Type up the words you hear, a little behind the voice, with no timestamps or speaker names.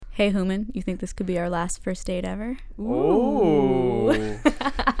Hey, Human, you think this could be our last first date ever? Ooh.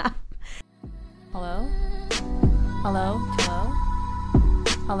 Hello? Hello? Hello?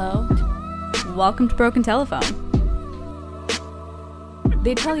 Hello? Welcome to Broken Telephone.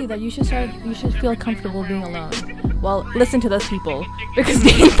 They tell you that you should feel comfortable being alone. Well, listen to those people, because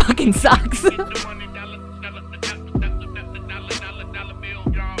dating fucking sucks.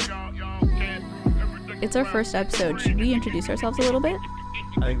 It's our first episode. Should we introduce ourselves a little bit?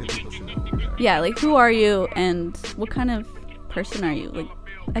 I think the people should know. Yeah, like who are you and what kind of person are you? Like,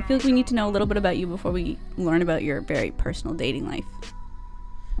 I feel like we need to know a little bit about you before we learn about your very personal dating life.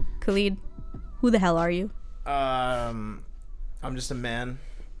 Khalid, who the hell are you? I'm just a man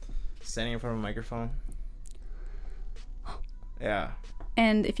standing in front of a microphone. Yeah.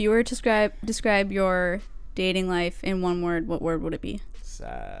 And if you were to describe your dating life in one word, what word would it be?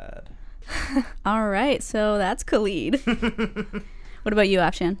 Sad. All right, so that's Khalid. What about you,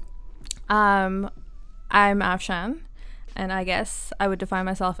 Afshan? I'm Afshan, and I guess I would define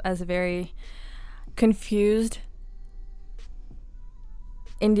myself as a very confused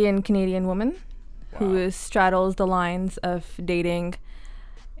Indian-Canadian woman who straddles the lines of dating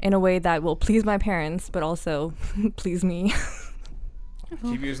in a way that will please my parents, but also please me.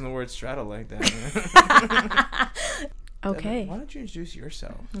 Keep using the word straddle like that. Okay. Devin, why don't you introduce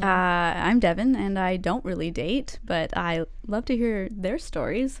yourself? I'm Devin, and I don't really date, but I love to hear their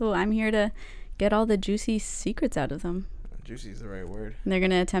stories, so I'm here to get all the juicy secrets out of them. Juicy is the right word. And they're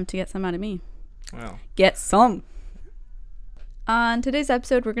going to attempt to get some out of me. Well. Get some. On today's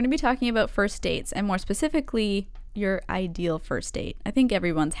episode, we're going to be talking about first dates, and more specifically, your ideal first date. I think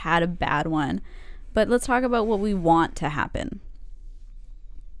everyone's had a bad one, but let's talk about what we want to happen.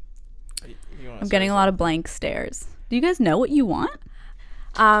 I'm getting a lot of blank stares. Do you guys know what you want?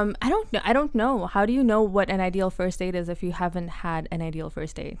 I don't know. How do you know what an ideal first date is if you haven't had an ideal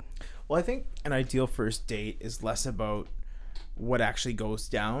first date? Well, I think an ideal first date is less about what actually goes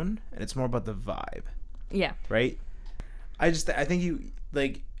down, and it's more about the vibe. Yeah. Right? I think you,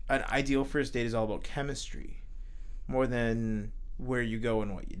 like, an ideal first date is all about chemistry more than where you go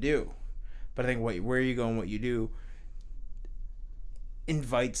and what you do. But I think where you go and what you do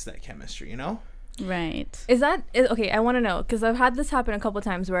invites that chemistry, you know? Right. Okay, I want to know, because I've had this happen a couple of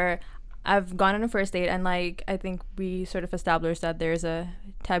times where I've gone on a first date and, like, I think we sort of established that there's a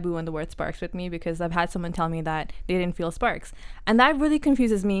taboo on the word sparks with me, because I've had someone tell me that they didn't feel sparks. And that really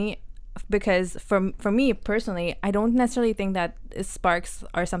confuses me, because for me personally, I don't necessarily think that sparks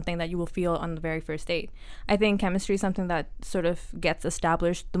are something that you will feel on the very first date. I think chemistry is something that sort of gets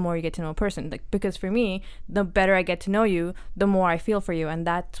established the more you get to know a person. Like, because for me, the better I get to know you, the more I feel for you, and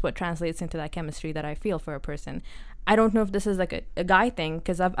that's what translates into that chemistry that I feel for a person. I don't know if this is like a guy thing,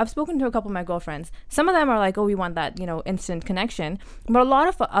 because I've spoken to a couple of my girlfriends. Some of them are like, oh, we want that, instant connection, but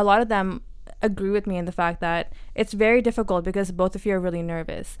a lot of them agree with me in the fact that it's very difficult because both of you are really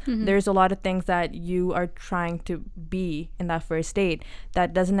nervous. Mm-hmm. There's a lot of things that you are trying to be in that first date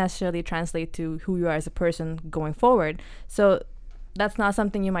that doesn't necessarily translate to who you are as a person going forward. So that's not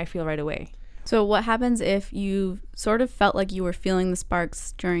something you might feel right away. So what happens if you sort of felt like you were feeling the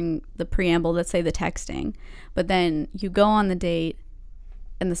sparks during the preamble, let's say the texting, but then you go on the date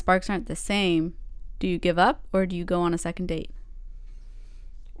and the sparks aren't the same? Do you give up or do you go on a second date?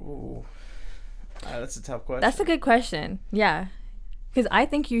 Ooh. That's a tough question. That's a good question. Yeah. Because I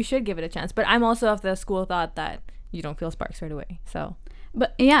think you should give it a chance. But I'm also of the school of thought that you don't feel sparks right away. So.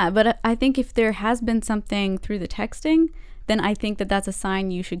 But I think if there has been something through the texting, then I think that that's a sign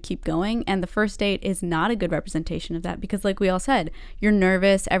you should keep going. And the first date is not a good representation of that. Because like we all said, you're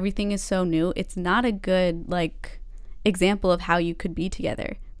nervous. Everything is so new. It's not a good, example of how you could be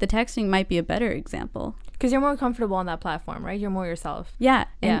together. The texting might be a better example. Because you're more comfortable on that platform, right? You're more yourself. Yeah.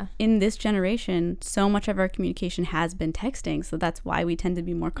 And in this generation, so much of our communication has been texting. So that's why we tend to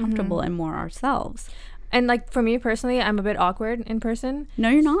be more comfortable and more ourselves. And for me personally, I'm a bit awkward in person. No,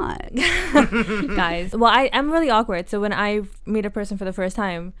 you're not. Guys. Well, I'm really awkward. So when I meet a person for the first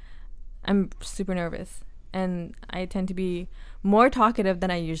time, I'm super nervous. And I tend to be more talkative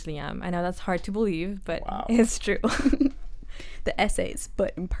than I usually am. I know that's hard to believe, but It's true. The essays,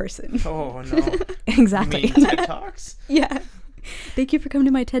 but in person. Oh, no. Exactly. You mean TED Talks? Yeah. Thank you for coming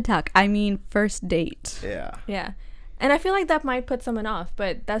to my TED Talk. I mean, first date. Yeah. Yeah. And I feel like that might put someone off,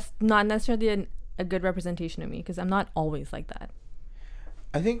 but that's not necessarily a good representation of me, because I'm not always like that.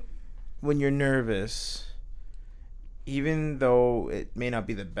 I think when you're nervous, even though it may not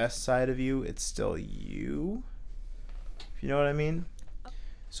be the best side of you, it's still you. If you know what I mean?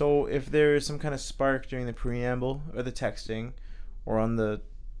 So if there's some kind of spark during the preamble or the texting or on the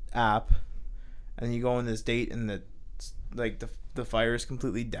app, and you go on this date and like the fire is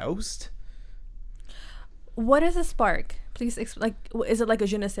completely doused. What is a spark? Please like, is it like a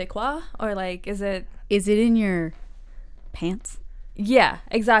je ne sais quoi, or like is it in your pants? Yeah,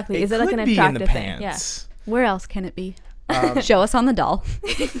 exactly. Is it like an could be in the attractive thing? Yeah. pants. Where else can it be? Um, Show us on the doll.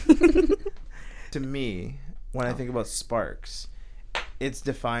 To me, when I think about sparks, it's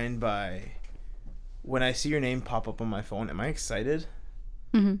defined by when I see your name pop up on my phone. Am I excited?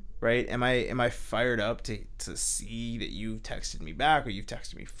 Mm-hmm. Right? Am I fired up to see that you've texted me back, or you've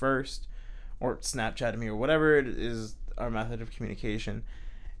texted me first, or Snapchatted me, or whatever it is our method of communication?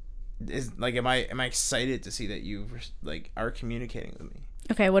 Is like, am I excited to see that you like are communicating with me?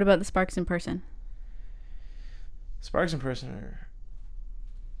 Okay, what about the sparks in person? Sparks in person are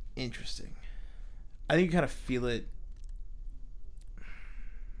interesting. I think you kind of feel it.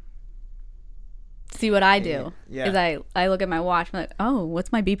 See, what I do Yeah. is I look at my watch. I'm like, oh,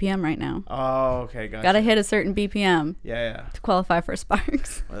 what's my BPM right now? Oh, okay, gotcha. Gotta hit a certain BPM Yeah. to qualify for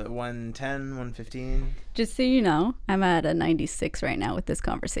sparks. 110, 115. Just so you know, I'm at a 96 right now with this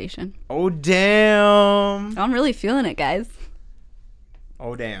conversation. Oh, damn. I'm really feeling it, guys.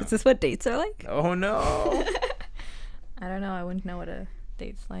 Oh, damn. Is this what dates are like? Oh, no. I don't know. I wouldn't know what a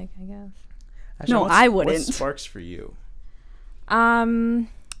date's like, I guess. Actually, No, what's- I wouldn't. What's sparks for you? I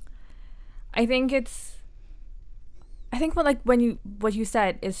think what you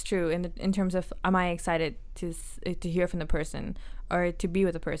said is true in terms of, am I excited to hear from the person or to be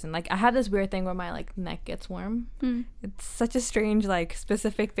with the person? Like, I have this weird thing where my like neck gets warm. It's such a strange like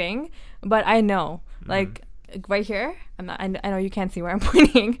specific thing, but I know like right here, I know you can't see where I'm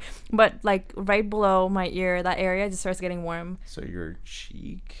pointing, but like right below my ear, that area just starts getting warm. So your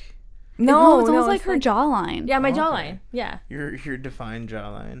cheek, No, it's almost like her jawline. Yeah, my Okay. jawline. Yeah. your defined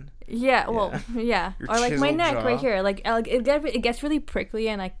jawline. Yeah, well, yeah. Your Or like my chiseled neck jaw. right here. Like it gets really prickly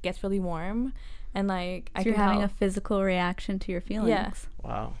and like gets really warm, and like So I you're can having tell. a physical reaction to your feelings Yeah.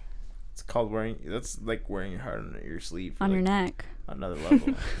 Wow. It's called wearing. That's like wearing your heart on your sleeve. on your like, neck. Another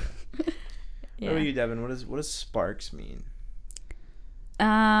level. Yeah. What about you, Devin? What does sparks mean?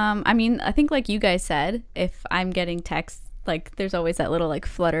 I mean, I think like you guys said, if I'm getting texts, like there's always that little like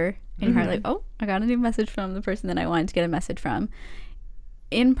flutter in your heart, like, oh, I got a new message from the person that I wanted to get a message from.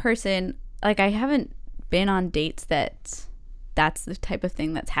 In person, like I haven't been on dates that's the type of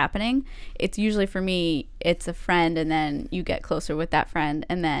thing that's happening. It's usually, for me, it's a friend, and then you get closer with that friend,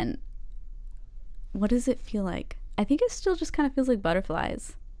 and then what does it feel like? I think it still just kind of feels like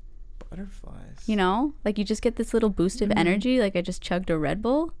butterflies. Butterflies. You know, like you just get this little boost of energy. Like I just chugged a Red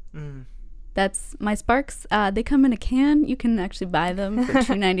Bull. That's my sparks. They come in a can. You can actually buy them for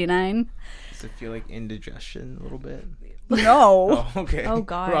 $2.99. Does it feel like indigestion a little bit? No. Oh, okay. Oh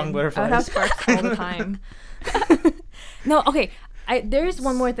God, Wrong I would butterflies. have sparks all the time. No, okay. There's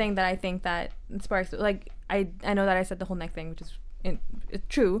one more thing that I think that sparks. Like I know that I said the whole neck thing, which is it's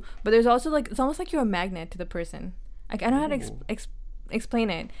true. But there's also like, it's almost like you're a magnet to the person. Like I don't know how to Ooh. explain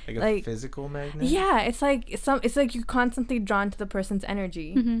it. Like a physical magnet? Yeah, it's like you're constantly drawn to the person's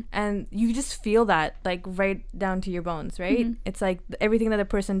energy, and you just feel that like right down to your bones, right? It's like everything that the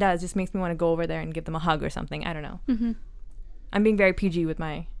person does just makes me want to go over there and give them a hug or something. I don't know. I'm being very PG with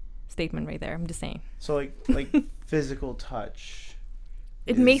my statement right there. I'm just saying. So like physical touch.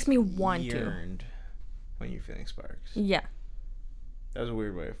 It is makes me want to. yearned when you're feeling sparks. Yeah. That was a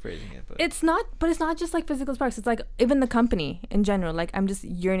weird way of phrasing it, but It's not just like physical sparks. It's like even the company in general. Like I'm just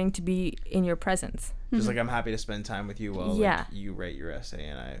yearning to be in your presence. just like I'm happy to spend time with you while Yeah. like, you write your essay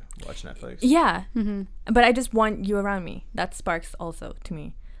and I watch Netflix. Yeah. But I just want you around me. That's sparks also to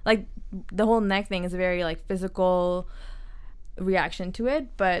me. Like the whole neck thing is a very like physical reaction to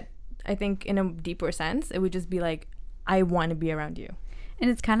it, but I think in a deeper sense, it would just be like, I want to be around you. And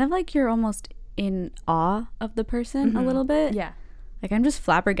it's kind of like you're almost in awe of the person a little bit. Yeah. Like I'm just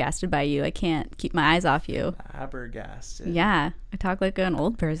flabbergasted by you. I can't keep my eyes off you. Flabbergasted. Yeah. I talk like an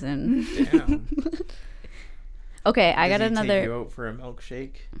old person. Damn. Okay, I Does got he take another. you out for a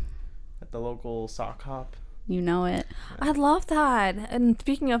milkshake at the local sock hop? You know it. I'd love that. And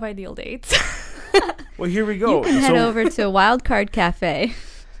speaking of ideal dates, Well, here we go. You can head over to Wildcard Cafe.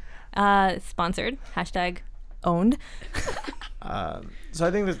 sponsored, #owned. So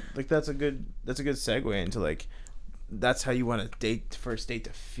I think that's a good segue into like, that's how you want a first date to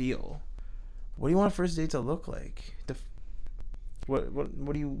feel. What do you want a first date to look like?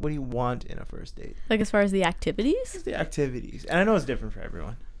 What do you want in a first date? Like as far as the activities? Just the activities, and I know it's different for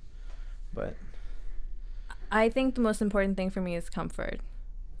everyone, but I think the most important thing for me is comfort.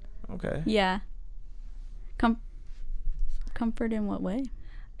 okay. Yeah. Comfort in what way?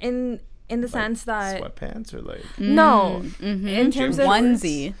 In the sense that Sweatpants or like no, Mm-hmm. in terms of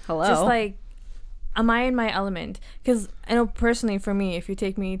onesie. Hello. just like am I in my element? Because I know personally for me, if you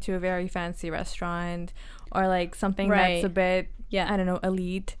take me to a very fancy restaurant or like something that's a bit, I don't know,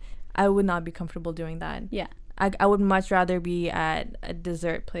 elite, I would not be comfortable doing that. Yeah. I would much rather be at a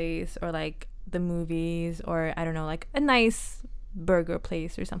dessert place or like the movies or I don't know, like a nice burger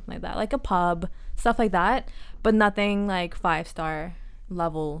place or something like that, like a pub, stuff like that, but nothing like 5-star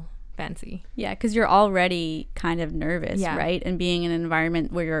level fancy. Yeah, because you're already kind of nervous, right? And being in an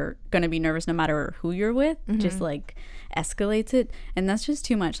environment where you're going to be nervous no matter who you're with just like escalates it. And that's just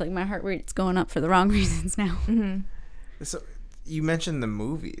too much. Like my heart rate's going up for the wrong reasons now. So you mentioned the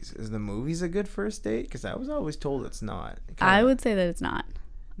movies. Is the movies a good first date? Because I was always told it's not. I would say that it's not.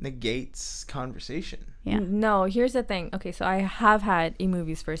 Negates conversation. Yeah. No, here's the thing. Okay, so I have had a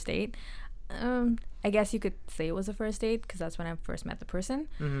movies first date. I guess you could say it was a first date because that's when I first met the person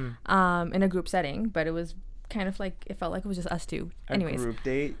in a group setting, but it was kind of like, it felt like it was just us two. Anyways, a group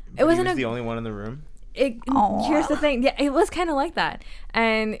date? It wasn't the only one in the room? Here's the thing. Yeah, it was kind of like that.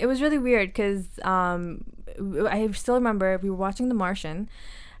 And it was really weird because I still remember we were watching The Martian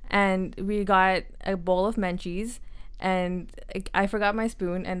and we got a bowl of Menchie's and I forgot my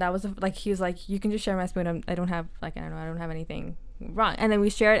spoon and that was like, he was like, you can just share my spoon. I don't have anything wrong. And then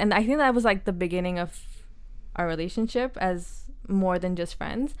we shared, and I think that was like the beginning of our relationship as more than just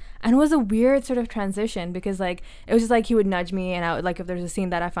friends. And it was a weird sort of transition because like it was just like he would nudge me and I would like, if there's a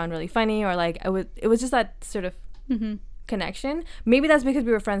scene that I found really funny or like it was just that sort of connection. Maybe that's because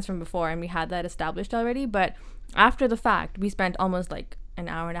we were friends from before and we had that established already, but after the fact we spent almost like an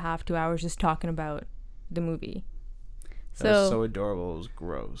hour and a half, 2 hours just talking about the movie. That's so adorable. It was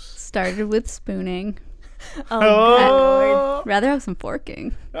gross. Started with spooning. Oh, rather have some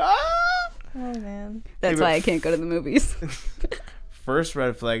forking. Oh man, that's why I can't go to the movies. First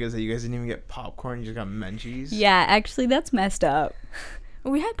red flag is that you guys didn't even get popcorn. You just got Menchie's. Yeah, actually, that's messed up.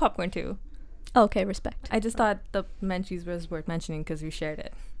 We had popcorn too. Okay, respect. I just thought the Menchie's was worth mentioning because we shared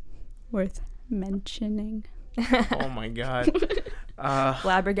it. Worth mentioning. Oh my god.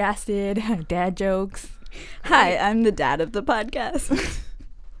 Flabbergasted. Dad jokes. Hi, I'm the dad of the podcast.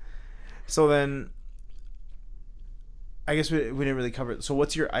 So then, I guess we didn't really cover it. So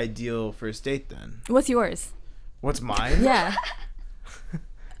what's your ideal first date then? What's yours? What's mine? Yeah.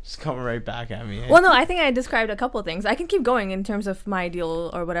 Just coming right back at me. Eh? Well, no, I think I described a couple of things. I can keep going in terms of my ideal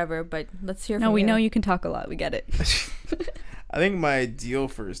or whatever, but let's hear from you. No, we know you can talk a lot. We get it. I think my ideal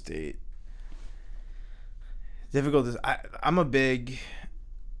first date, difficult is, I'm a big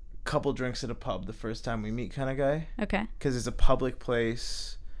couple drinks at a pub the first time we meet kind of guy. Okay. Because it's a public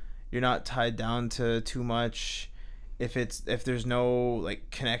place. You're not tied down to too much. If there's no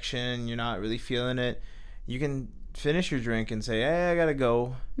like connection, you're not really feeling it, you can finish your drink and say, hey, I gotta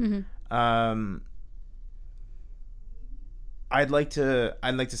go. I'd like to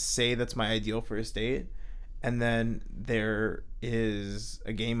say that's my ideal first date, and then there is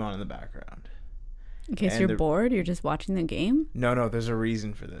a game on in the background. In case you're bored, you're just watching the game? No, there's a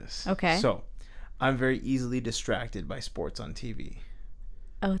reason for this. Okay. So, I'm very easily distracted by sports on TV.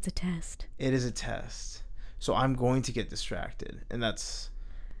 Oh, it's a test. It is a test. So I'm going to get distracted, and that's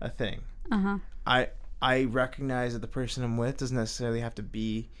a thing. I recognize that the person I'm with doesn't necessarily have to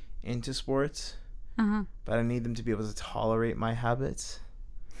be into sports, but I need them to be able to tolerate my habits.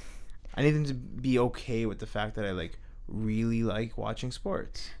 I need them to be okay with the fact that I like really like watching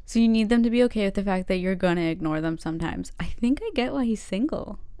sports. So you need them to be okay with the fact that you're gonna ignore them sometimes. I think I get why he's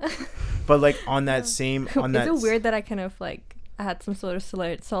single. But like on that same Is it weird that I kind of like I had some sort of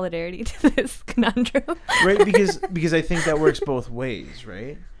solidarity to this conundrum? Right, because I think that works both ways,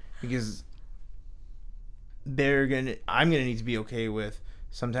 right? Because I'm gonna need to be okay with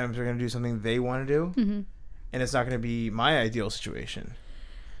sometimes they're gonna do something they want to do, and it's not gonna be my ideal situation.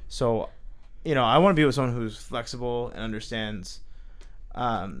 So, I want to be with someone who's flexible and understands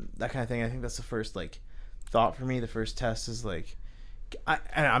that kind of thing. I think that's the first like thought for me. The first test is like,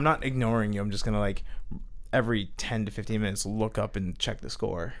 I'm not ignoring you. I'm just gonna like every 10 to 15 minutes look up and check the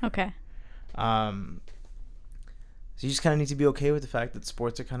score. Okay. So you just kind of need to be okay with the fact that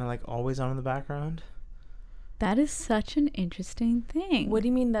sports are kind of like always on in the background. That is such an interesting thing. What do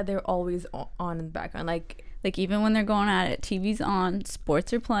you mean that they're always on in the background? Like even when they're going at it, TV's on,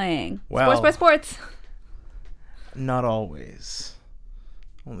 sports are playing. Well, sports by sports. Not always.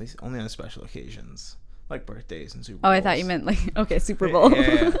 Only on special occasions, like birthdays and Super Bowls. Oh, I thought you meant like, okay, Super Bowl.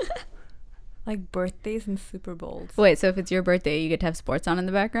 Yeah. Like birthdays and Super Bowls. Wait, so if it's your birthday, you get to have sports on in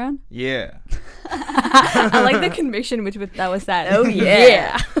the background? Yeah. I like the conviction which that was that. Oh,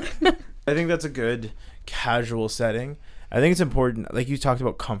 yeah. I think that's a good casual setting. I think it's important, like you talked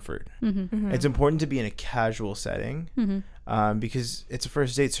about comfort. It's important to be in a casual setting. because it's a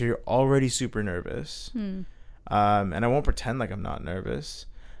first date, so you're already super nervous. And I won't pretend like I'm not nervous.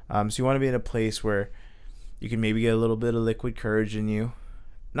 So you want to be in a place where you can maybe get a little bit of liquid courage in you.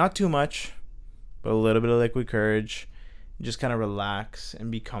 Not too much, but a little bit of liquid courage. Just kind of relax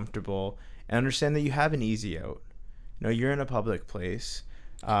and be comfortable and understand that you have an easy out. You know, you're in a public place.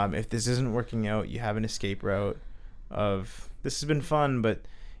 If this isn't working out, you have an escape route of, this has been fun, but,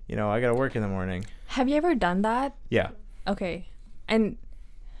 you know, I got to work in the morning. Have you ever done that? Yeah. Okay. And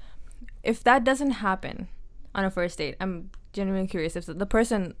if that doesn't happen on a first date, I'm genuinely curious if the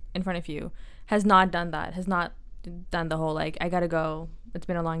person in front of you has not done that, has not done the whole, like, I got to go, it's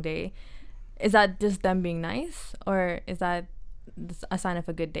been a long day. Is that just them being nice, or is that a sign of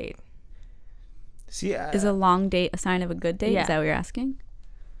a good date? See, Is a long date a sign of a good date? Yeah. Is that what you're asking?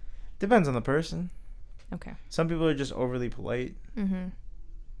 depends on the person. Okay. Some people are just overly polite.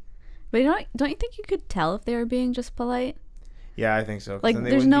 But don't you think you could tell if they were being just polite? Yeah, I think so. 'cause Like, then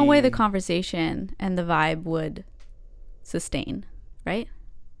they there's wouldn't no way the be- conversation and the vibe would sustain, right?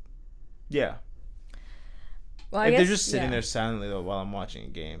 Yeah. Well, If they're just sitting there silently though while I'm watching a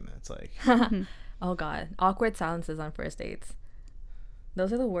game, it's like, Oh God, awkward silences on first dates.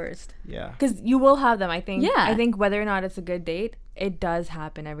 Those are the worst. yeah. Because you will have them. I think. Yeah. I think whether or not it's a good date, it does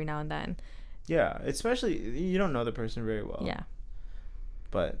happen every now and then. Yeah, especially you don't know the person very well. Yeah.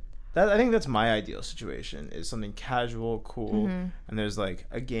 But I think that's my ideal situation, is something casual, cool, and there's like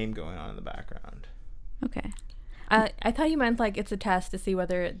a game going on in the background. Okay. I thought you meant like it's a test to see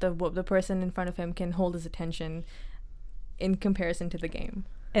whether the person in front of him can hold his attention in comparison to the game.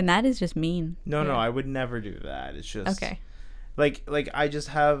 And that is just mean. No, Yeah. I would never do that. It's just Okay. like I just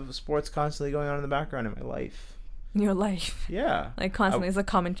have sports constantly going on in the background in my life. In your life. Yeah. Like constantly as a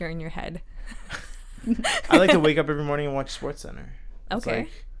commentary in your head. I like to wake up every morning and watch SportsCenter. It's Okay.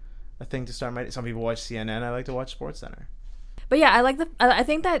 like a thing to start my day. Some people watch CNN. I like to watch SportsCenter. But yeah, I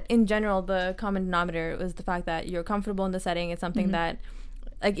think that in general the common denominator was the fact that you're comfortable in the setting. It's something that,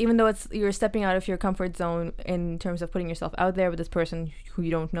 like, even though you're stepping out of your comfort zone in terms of putting yourself out there with this person who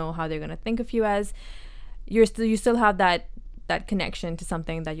you don't know how they're gonna think of you as, you still have that connection to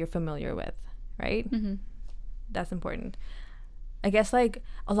something that you're familiar with, right? That's important. I guess, like,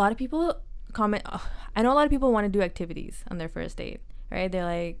 a lot of people comment. I know a lot of people want to do activities on their first date, right? They're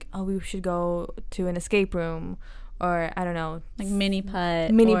like, oh, we should go to an escape room. Or, I don't know. Like mini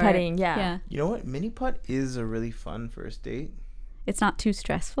putt. Mini or- putting, yeah. Yeah. You know what? Mini putt is a really fun first date. It's not too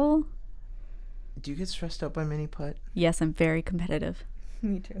stressful. Do you get stressed out by mini putt? Yes, I'm very competitive.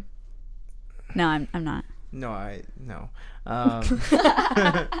 Me too. No, I'm not. No.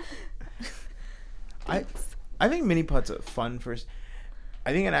 I think mini putt's a fun first.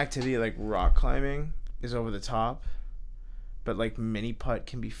 I think an activity like rock climbing is over the top, but like mini putt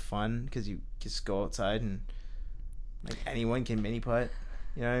can be fun because you just go outside and like anyone can mini putt.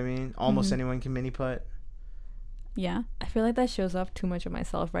 You know what I mean? Almost anyone can mini putt. Yeah. I feel like that shows off too much of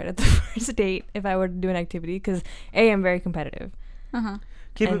myself right at the first date if I were to do an activity, because I'm very competitive. Okay,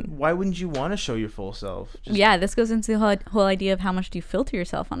 but And- why wouldn't you want to show your full self? Yeah, this goes into the whole idea of how much do you filter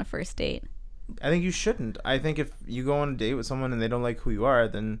yourself on a first date. I think you shouldn't. I think if you go on a date with someone and they don't like who you are,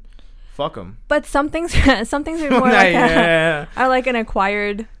 then fuck them. But some things are more like are like an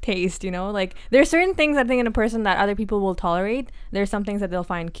acquired taste, you know? Like, there are certain things I think in a person that other people will tolerate. There's some things that they'll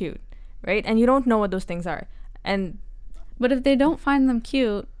find cute, right? And you don't know what those things are. But if they don't find them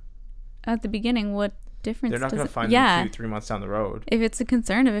cute at the beginning, what difference They're not does going it to find yeah. them cute 3 months down the road. If it's a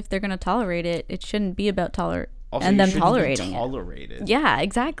concern of if they're going to tolerate it, it shouldn't be about Also, and you them shouldn't tolerating be it. tolerated. Yeah,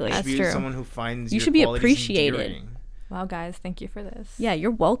 exactly. You should That's be true. someone who finds You your should be qualities appreciated. endearing. wow, guys, thank you for this. Yeah, you're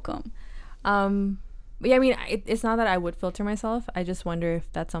welcome. But yeah, I mean, it's not that I would filter myself. I just wonder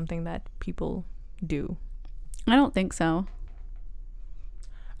if that's something that people do. I don't think so.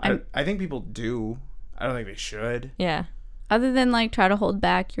 I think people do. I don't think they should. Yeah. Other than like try to hold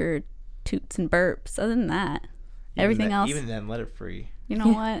back your toots and burps. Other than that, everything else, Even then, let it free. you know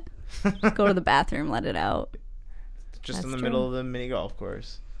what? Just go to the bathroom, let it out. Just That's in the true. middle of the mini golf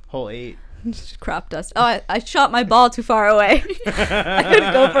course. Hole 8. Just crop dust. Oh, I shot my ball too far away. I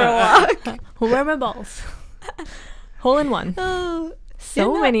gotta go for a walk. Where are my balls? Hole in one. Oh,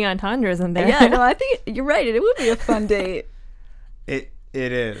 So many entendres in there. yeah, no, I think you're right. It would be a fun date. It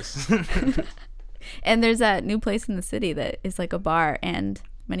is. And there's that new place in the city that is like a bar and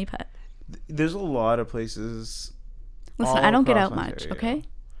mini putt. There's a lot of places Listen, all I don't get across out much, Ontario okay?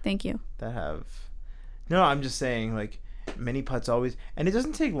 Thank you. that have. No, I'm just saying, like, mini putts always. And it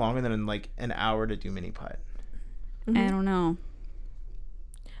doesn't take longer than like an hour to do mini putt. I don't know.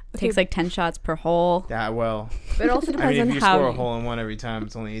 Takes like 10 shots per hole. Yeah, well, But it also I depends mean, if on you how. score a hole in one every time,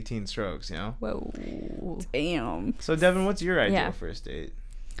 it's only 18 strokes, you know? Whoa. Damn. So, Devin, what's your ideal Yeah. first date?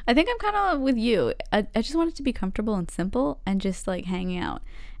 I think I'm kind of with you. I just want it to be comfortable and simple and just like hanging out.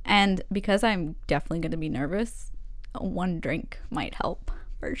 And because I'm definitely going to be nervous, one drink might help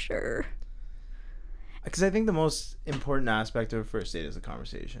for sure. Because I think the most important aspect of a first date is the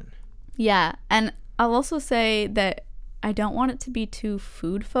conversation. Yeah. And I'll also say that I don't want it to be too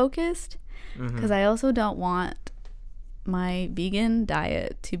food focused because I also don't want my vegan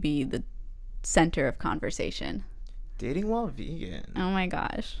diet to be the center of conversation. Dating while vegan. Oh my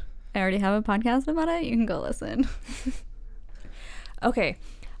gosh. I already have a podcast about it. You can go listen. Okay,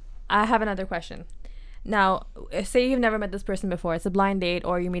 I have another question. Now, say you've never met this person before. It's a blind date,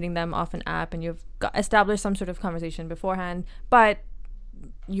 or you're meeting them off an app, and you've established some sort of conversation beforehand. But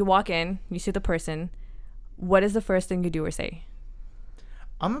you walk in, you see the person. What is the first thing you do or say?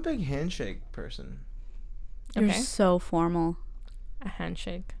 I'm a big handshake person. You're Okay. so formal. A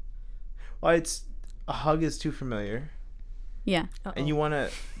handshake. Well, a hug is too familiar, Yeah. Uh-oh. and you wanna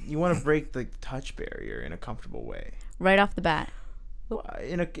break the touch barrier in a comfortable way. Right off the bat. Well,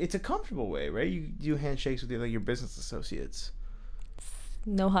 it's a comfortable way, right? You do handshakes with your business associates.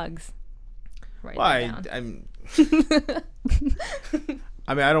 No hugs. Right. Well, Down.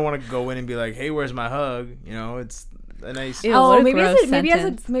 I mean, I don't want to go in and be like, "Hey, where's my hug?" You know, it's a nice. Ew, what Oh, a maybe gross maybe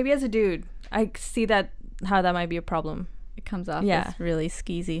sentence. as a dude, I see that how that might be a problem. It comes off Yeah. as really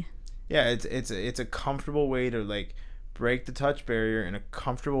skeezy. Yeah, it's a comfortable way to like break the touch barrier in a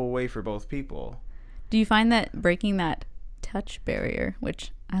comfortable way for both people. Do you find that breaking that touch barrier,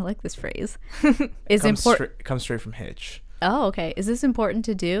 which I like this phrase, is Comes important? comes straight from Hitch. Oh, okay. Is this important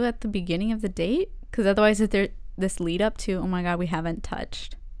to do at the beginning of the date? Because otherwise, if there this lead up to, oh my god, we haven't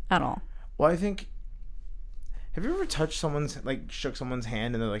touched at all. Well, I think. Have you ever touched shook someone's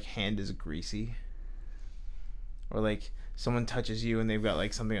hand and their like hand is greasy? Or like someone touches you and they've got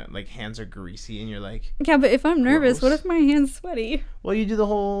like something like hands are greasy and you're like, Yeah, but if I'm nervous, what Gross. if my hand's sweaty? well, you do the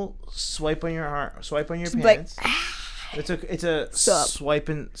whole swipe on your arm, swipe on your Just like, pants. It's a Sup. swipe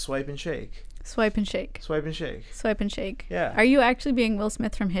and shake, Swipe and shake. swipe and shake. Swipe and shake. Yeah. Are you actually being Will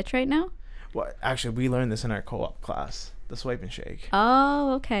Smith from Hitch right now? Well, actually, we learned this in our co-op class, the swipe and shake.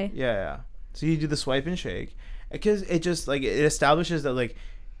 Oh, okay. Yeah. So you do the swipe and shake because it just like it establishes that like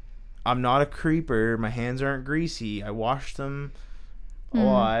I'm not a creeper. My hands aren't greasy. I wash them a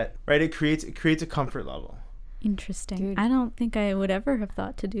lot. Right? It creates a comfort level. Interesting. Dude. I don't think I would ever have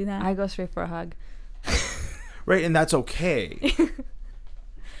thought to do that. I go straight for a hug. Right? And that's okay.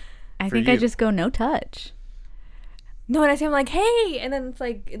 I for think I you. just go no touch. No, and I say I'm like, hey, and then it's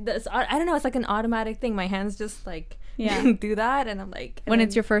like I don't know. It's like an automatic thing. My hands just like Yeah. do that, and I'm like, When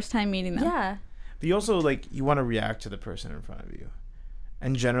it's your first time meeting them. yeah. But you also like you want to react to the person in front of you.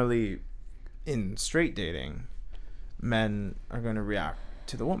 And generally in straight dating, men are going to react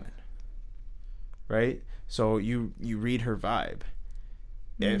to the woman. Right? So you read her vibe.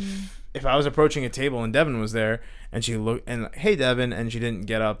 If I was approaching a table and Devin was there and she looked and hey Devin and she didn't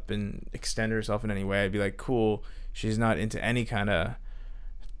get up and extend herself in any way, I'd be like, cool, she's not into any kind of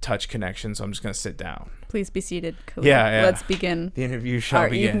touch connection, so I'm just gonna sit down. Please be seated. Cool. Yeah. Let's begin The interview shall our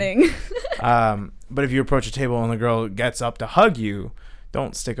begin. evening. But if you approach a table and the girl gets up to hug you,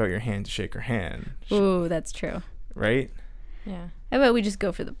 don't stick out your hand to shake her hand. Ooh, that's true. Right? Yeah. How about we just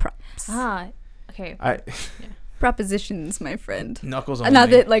go for the props? Okay. Propositions, my friend. Knuckles only. Not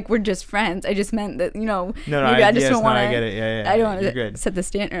that like we're just friends. I just meant that, No, maybe I just don't want to. I get it. Yeah. I don't You're want to good. set the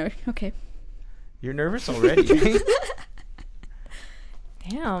standard. Okay. You're nervous already. Right?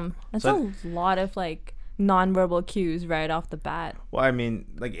 Damn. That's So- a lot of like nonverbal cues right off the bat. Well, I mean,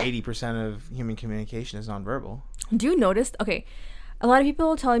 like 80% of human communication is nonverbal. Do you notice? Okay, a lot of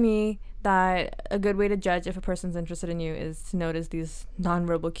people tell me that a good way to judge if a person's interested in you is to notice these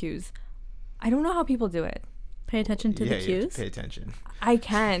nonverbal cues. I don't know how people do it. Pay attention to Yeah, the you have cues. to pay attention. I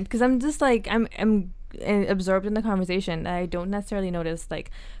can't because I'm just like I'm absorbed in the conversation. I don't necessarily notice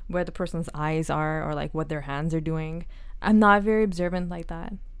like where the person's eyes are or like what their hands are doing. I'm not very observant like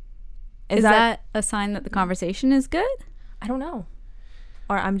that. Is that a sign that the conversation is good? I don't know,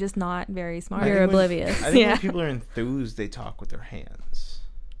 or I'm just not very smart. I You're think when- oblivious. I think Yeah. when people are enthused, they talk with their hands.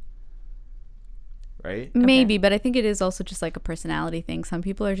 Right? Maybe, but I think it is also just like a personality thing. Some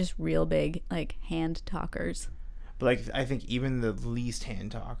people are just real big, like hand talkers. But like, I think even the least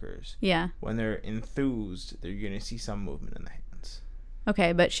hand talkers, Yeah. when they're enthused, they're going to see some movement in the hands.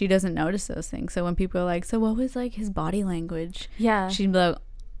 Okay, but she doesn't notice those things. So when people are like, so what was like his body language? Yeah. She'd be like,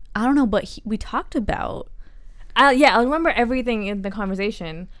 I don't know, but we talked about. I'll remember everything in the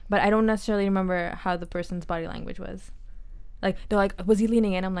conversation, but I don't necessarily remember how the person's body language was. Like they're like, was he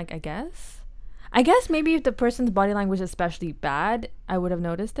leaning in? I'm like, I guess maybe if the person's body language is especially bad, I would have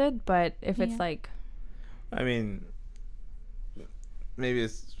noticed it. But if it's like, I mean, maybe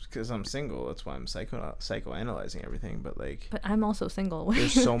it's because I'm single. That's why I'm psychoanalyzing everything. But like, but I'm also single.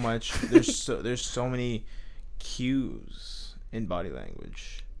 there's so much. There's so many cues in body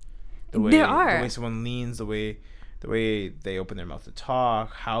language. The way someone leans, the way they open their mouth to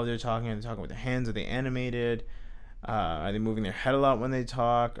talk, how they're talking. Are they talking with their hands? Are they animated? Are they moving their head a lot when they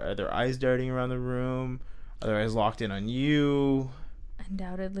talk? Are their eyes darting around the room? Are their eyes locked in on you?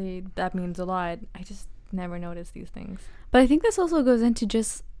 Undoubtedly, that means a lot. I just never noticed these things. But I think this also goes into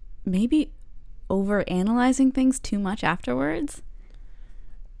just maybe over analyzing things too much afterwards.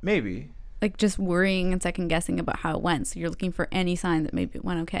 Maybe. Like just worrying and second guessing about how it went. So you're looking for any sign that maybe it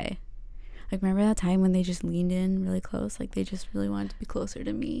went okay. Like, remember that time when they just leaned in really close? Like, they just really wanted to be closer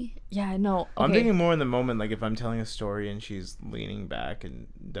to me. Yeah, no. Okay. I'm thinking more in the moment, like, if I'm telling a story and she's leaning back and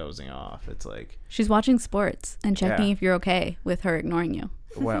dozing off, it's like... She's watching sports and checking if you're okay with her ignoring you.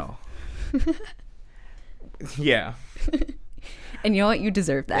 Well. Yeah. And you know what? You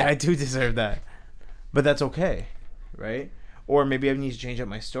deserve that. Yeah, I do deserve that. But that's okay, right? Or maybe I need to change up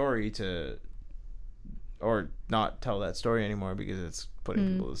my story to... Or not tell that story anymore because it's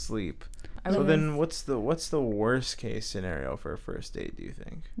putting people to sleep. So then what's the worst case scenario for a first date, do you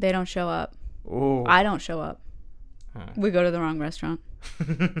think? They don't show up. Oh. I don't show up. Huh. We go to the wrong restaurant.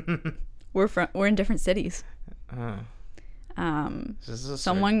 We're in different cities.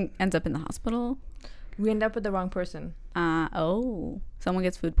 Someone ends up in the hospital. We end up with the wrong person. Someone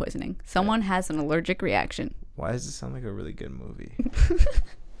gets food poisoning. Someone has an allergic reaction. Why does it sound like a really good movie?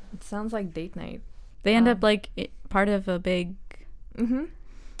 It sounds like date night. They end up like part of a big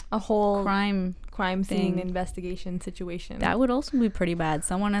a whole crime scene investigation situation. That would also be pretty bad.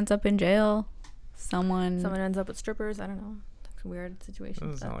 Someone ends up in jail. Someone ends up with strippers. I don't know. It's a weird situation.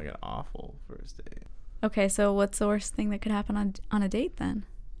 Doesn't sound like an awful first date. Okay, so what's the worst thing that could happen on a date then?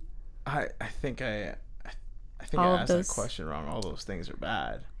 I think I asked that question wrong. All those things are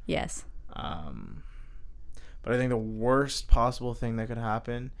bad. Yes. But I think the worst possible thing that could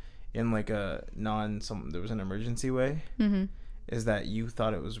happen in like a there was an emergency way is that you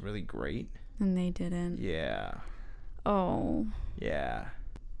thought it was really great and they didn't. Yeah. Oh. Yeah.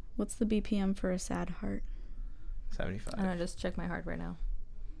 What's the BPM for a sad heart? 75. I don't know, just check my heart right now.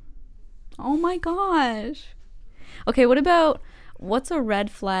 Oh my gosh. Okay, what's a red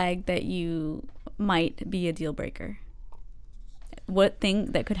flag that you might be a deal breaker? What thing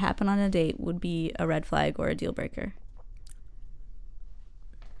that could happen on a date would be a red flag or a deal breaker?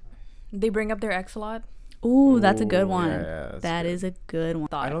 They bring up their ex a lot. Ooh, that's a good one. Yeah, that is a good one.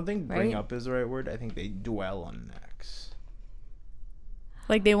 I don't think bring up is the right word. I think they dwell on an ex.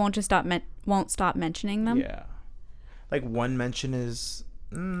 Like they won't just won't stop mentioning them? Yeah. Like one mention is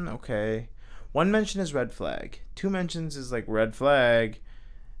okay. One mention is red flag. 2 mentions is like red flag.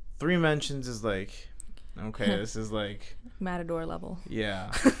 3 mentions is like okay, this is like Matador level.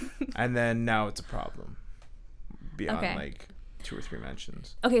 Yeah. And then now it's a problem. Beyond like 2 or 3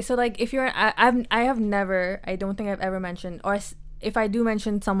 mentions. Okay, so like if you're I don't think I've ever mentioned, or if I do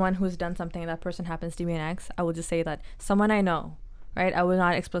mention someone who's done something, that person happens to be an ex, I will just say that someone I know, right? I will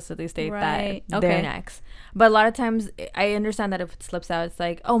not explicitly state that they're an ex. But a lot of times I understand that if it slips out, it's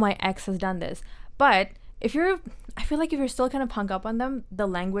like, oh, my ex has done this. But I feel like if you're still kind of hung up on them, the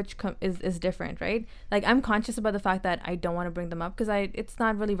language is different, right? Like I'm conscious about the fact that I don't want to bring them up because it's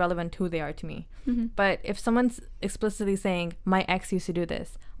not really relevant who they are to me. But if someone's explicitly saying my ex used to do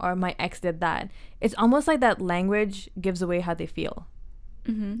this or my ex did that, it's almost like that language gives away how they feel.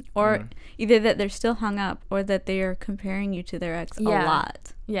 Or either that they're still hung up or that they are comparing you to their ex a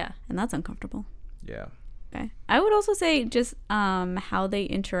lot. Yeah. And that's uncomfortable. Yeah. Okay. I would also say just how they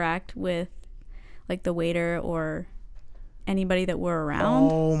interact with like the waiter or anybody that we're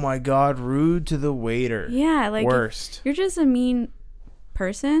around. Oh my God, rude to the waiter. Yeah, like worst. You're just a mean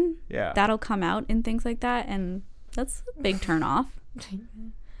person. Yeah. That'll come out in things like that, and that's a big turn off.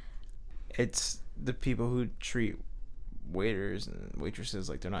 It's the people who treat waiters and waitresses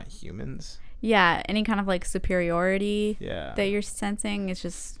like they're not humans. Yeah, any kind of like superiority that you're sensing is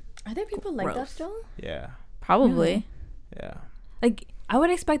just Are there people like that still? Yeah. Probably. Yeah. Like I would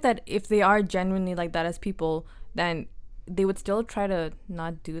expect that if they are genuinely like that as people, then they would still try to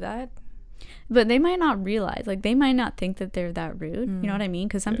not do that. But they might not realize, like they might not think that they're that rude. You know what I mean?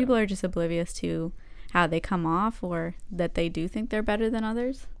 Because some people are just oblivious to how they come off or that they do think they're better than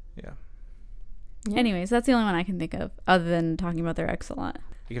others. Yeah. Anyways, that's the only one I can think of other than talking about their ex a lot.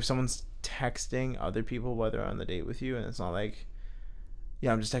 Like if someone's texting other people while they're on the date with you and it's not like,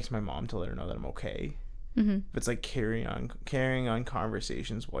 yeah, I'm just texting my mom to let her know that I'm okay. Mm-hmm. If it's like carrying on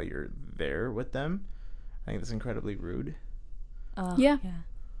conversations while you're there with them, I think that's incredibly rude. Yeah.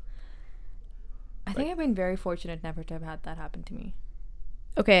 I think I've been very fortunate never to have had that happen to me.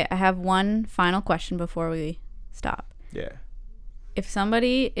 Okay, I have one final question before we stop. Yeah. If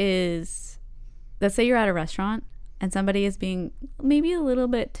somebody is, let's say you're at a restaurant and somebody is being maybe a little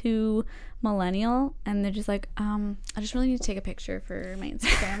bit too millennial and they're just like, I just really need to take a picture for my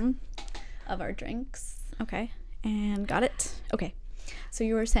Instagram of our drinks. Okay. And got it. Okay. So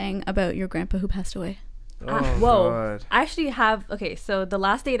you were saying about your grandpa who passed away. Whoa. God. I actually have, okay, so the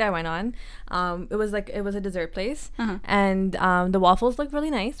last date I went on, it was a dessert place, and the waffles looked really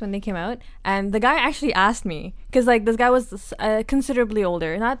nice when they came out, and the guy actually asked me, because like this guy was considerably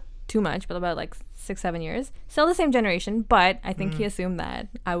older, not too much, but about like 6-7 years, still the same generation, but I think he assumed that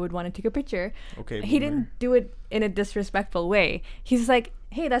I would want to take a picture. Okay. He boomer. didn't do it in a disrespectful way. He's like,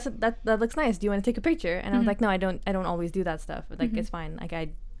 hey, that looks nice, do you want to take a picture? And I was like, no, I don't always do that stuff, like it's fine, like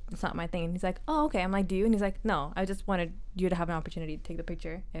it's not my thing. And he's like, oh, okay. I'm like, do you? And he's like, no, I just wanted you to have an opportunity to take the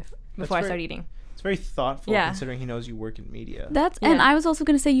picture before I start eating. It's very thoughtful, Yeah. considering he knows you work in media. And I was also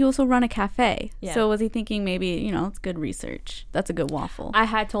going to say you also run a cafe. Yeah. So was he thinking maybe, it's good research. That's a good waffle. I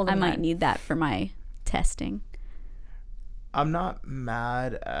had told him I might that. need that for my testing. I'm not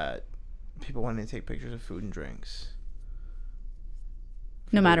mad at people wanting to take pictures of food and drinks.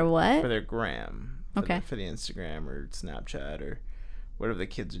 No matter what? For their gram. Okay. For the Instagram or Snapchat or whatever the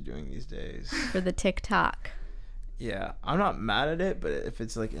kids are doing these days. For the TikTok. Yeah. I'm not mad at it, but if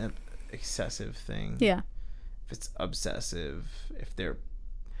it's like an excessive thing. Yeah. If it's obsessive,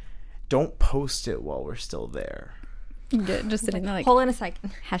 don't post it while we're still there. Just sitting there like, hold on a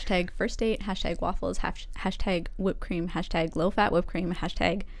second. hashtag first date, hashtag waffles, hashtag whipped cream, hashtag low fat whipped cream,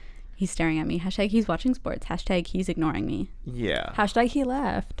 hashtag he's staring at me, hashtag he's watching sports, hashtag he's ignoring me. Yeah. Hashtag he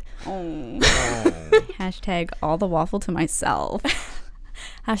left. Oh. Hashtag all the waffle to myself.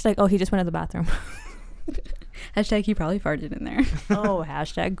 Hashtag, oh, he just went to the bathroom. Hashtag he probably farted in there. Oh,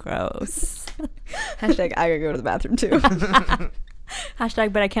 hashtag gross. Hashtag I gotta go to the bathroom too.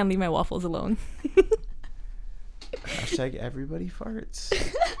 Hashtag, but I can't leave my waffles alone. Hashtag everybody farts.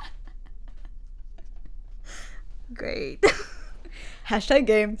 Great. Hashtag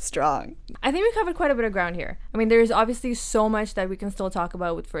game strong. I think we covered quite a bit of ground here. I mean, there's obviously so much that we can still talk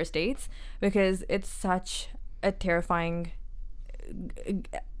about with first dates because it's such a terrifying,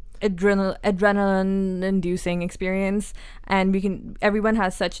 adrenaline-inducing experience, and everyone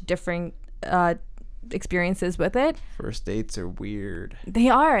has such different experiences with it. First dates are weird. They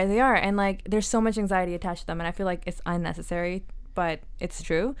are, and like there's so much anxiety attached to them, and I feel like it's unnecessary, but it's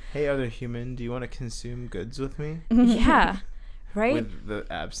true. Hey, other human, do you want to consume goods with me? Yeah. Right? With the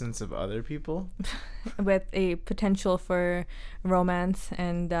absence of other people? With a potential for romance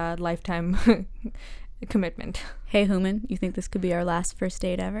and lifetime commitment. Hey, human, you think this could be our last first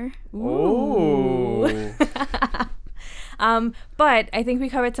date ever? Ooh. But I think we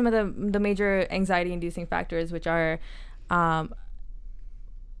covered some of the major anxiety-inducing factors, which are... What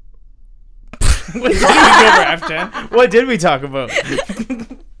did we cover, Afshan? What did we talk about?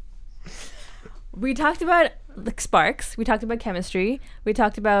 We talked about like sparks. We talked about chemistry. We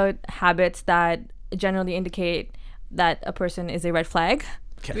talked about habits that generally indicate that a person is a red flag.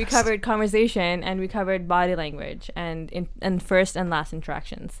 Yes. We covered conversation, and we covered body language and first and last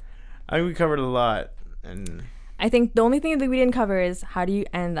interactions. I think we covered a lot, and I think the only thing that we didn't cover is how do you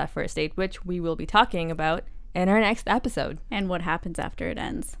end that first date, which we will be talking about in our next episode. And what happens after it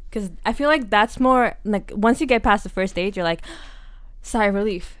ends. Because I feel like that's more like once you get past the first date, you're like, sigh of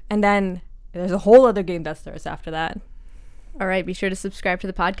relief, and then there's a whole other game that starts after that. All right, be sure to subscribe to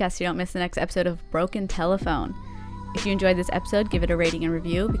the podcast so you don't miss the next episode of Broken Telephone. If you enjoyed this episode, give it a rating and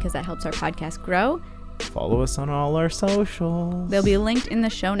review because that helps our podcast grow. follow us on all our socials. They'll be linked in the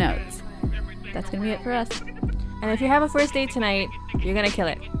show notes. That's going to be it for us. And if you have a first date tonight, you're going to kill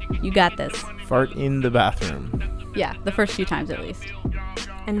it. You got this. Fart in the bathroom. Yeah, the first few times at least.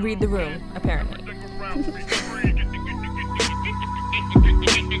 And read the room, apparently.